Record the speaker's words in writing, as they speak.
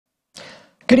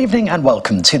Good evening and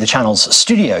welcome to the channel's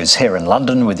studios here in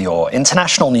London with your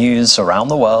international news around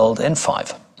the world in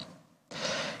 5.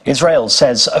 Israel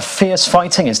says a fierce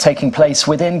fighting is taking place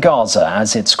within Gaza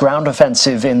as its ground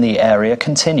offensive in the area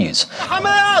continues.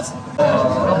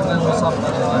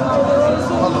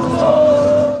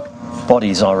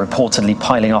 Bodies are reportedly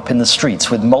piling up in the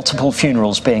streets, with multiple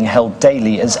funerals being held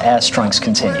daily as airstrikes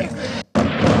continue.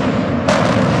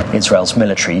 Israel's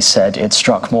military said it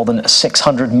struck more than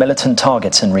 600 militant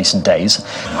targets in recent days.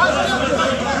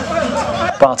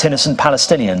 But innocent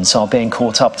Palestinians are being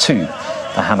caught up too.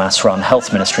 The Hamas-run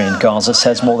health ministry in Gaza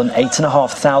says more than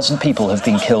 8,500 people have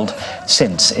been killed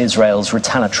since Israel's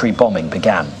retaliatory bombing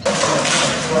began.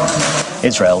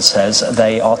 Israel says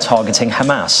they are targeting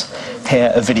Hamas.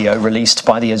 Here, a video released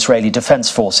by the Israeli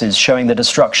Defense Forces showing the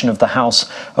destruction of the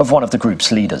house of one of the group's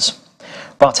leaders.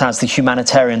 But as the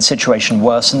humanitarian situation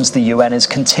worsens, the UN is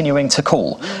continuing to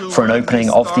call for an opening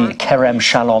of the Kerem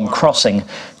Shalom crossing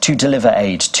to deliver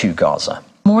aid to Gaza.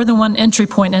 More than one entry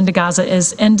point into Gaza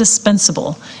is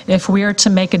indispensable if we are to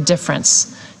make a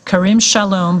difference. Kerem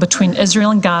Shalom between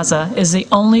Israel and Gaza is the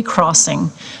only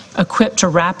crossing equipped to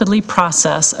rapidly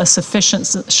process a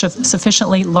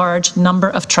sufficiently large number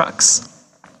of trucks.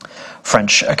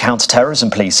 French counter-terrorism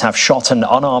police have shot an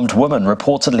unarmed woman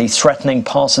reportedly threatening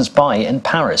passers-by in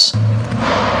Paris.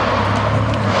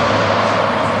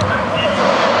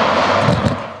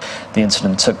 The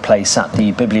incident took place at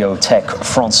the Bibliothèque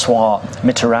François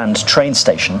Mitterrand train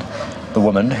station. The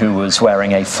woman, who was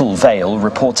wearing a full veil,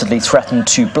 reportedly threatened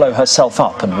to blow herself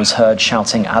up and was heard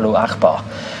shouting Allahu Akbar.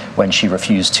 When she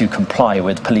refused to comply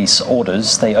with police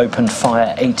orders, they opened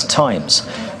fire 8 times.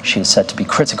 She is said to be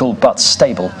critical but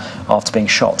stable after being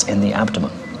shot in the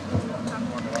abdomen.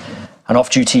 An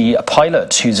off-duty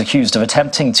pilot who's accused of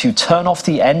attempting to turn off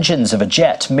the engines of a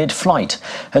jet mid-flight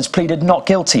has pleaded not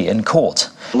guilty in court.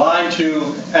 Line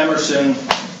 2, Emerson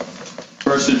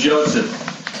versus Joseph.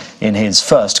 In his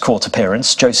first court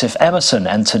appearance, Joseph Emerson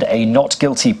entered a not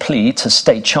guilty plea to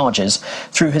state charges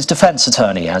through his defense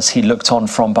attorney as he looked on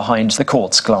from behind the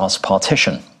court's glass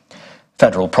partition.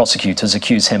 Federal prosecutors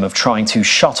accuse him of trying to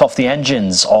shut off the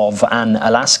engines of an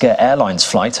Alaska Airlines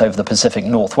flight over the Pacific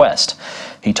Northwest.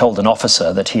 He told an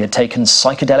officer that he had taken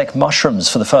psychedelic mushrooms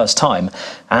for the first time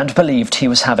and believed he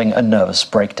was having a nervous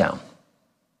breakdown.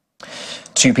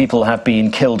 2 people have been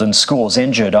killed and scores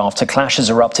injured after clashes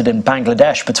erupted in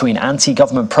Bangladesh between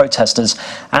anti-government protesters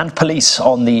and police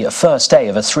on the first day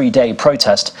of a 3-day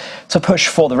protest to push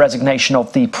for the resignation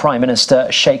of the Prime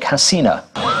Minister Sheikh Hasina.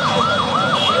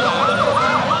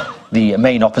 The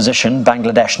main opposition,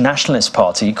 Bangladesh Nationalist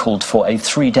Party, called for a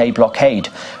 3-day blockade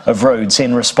of roads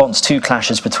in response to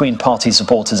clashes between party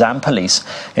supporters and police,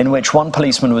 in which 1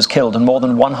 policeman was killed and more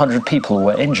than 100 people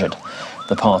were injured.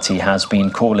 The party has been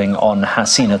calling on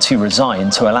Hasina to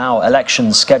resign to allow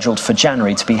elections scheduled for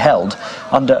January to be held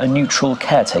under a neutral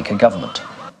caretaker government.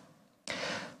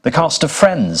 The cast of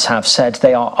Friends have said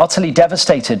they are utterly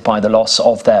devastated by the loss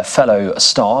of their fellow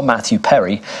star, Matthew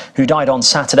Perry, who died on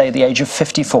Saturday at the age of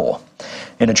 54.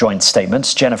 In a joint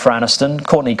statement, Jennifer Aniston,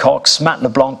 Courtney Cox, Matt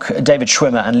LeBlanc, David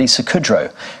Schwimmer and Lisa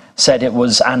Kudrow said it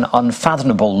was an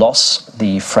unfathomable loss.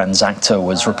 The Friends actor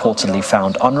was reportedly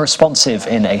found unresponsive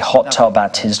in a hot tub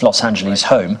at his Los Angeles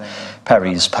home.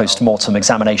 Perry's post-mortem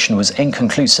examination was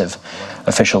inconclusive.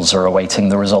 Officials are awaiting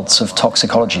the results of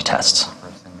toxicology tests.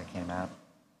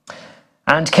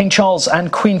 And King Charles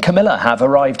and Queen Camilla have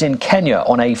arrived in Kenya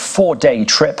on a 4-day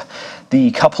trip,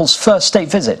 the couple's first state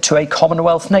visit to a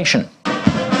Commonwealth nation.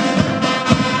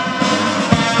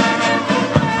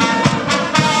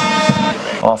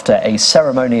 After a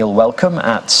ceremonial welcome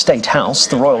at State House,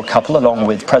 the royal couple, along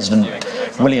with President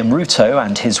William Ruto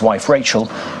and his wife Rachel,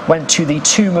 went to the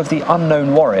tomb of the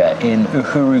unknown warrior in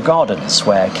Uhuru Gardens,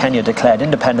 where Kenya declared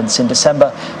independence in December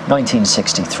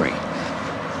 1963.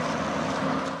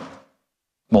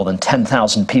 More than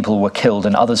 10,000 people were killed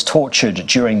and others tortured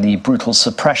during the brutal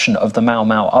suppression of the Mau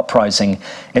Mau uprising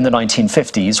in the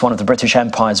 1950s, one of the British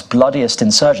Empire's bloodiest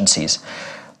insurgencies.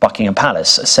 Buckingham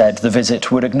Palace said the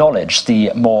visit would acknowledge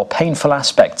the more painful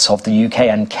aspects of the UK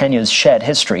and Kenya's shared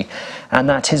history, and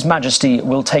that His Majesty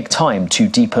will take time to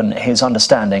deepen his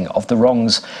understanding of the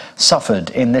wrongs suffered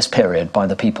in this period by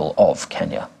the people of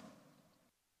Kenya.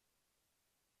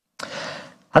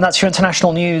 And that's your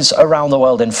international news around the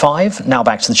world in 5. Now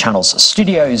back to the channel's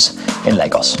studios in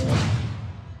Lagos.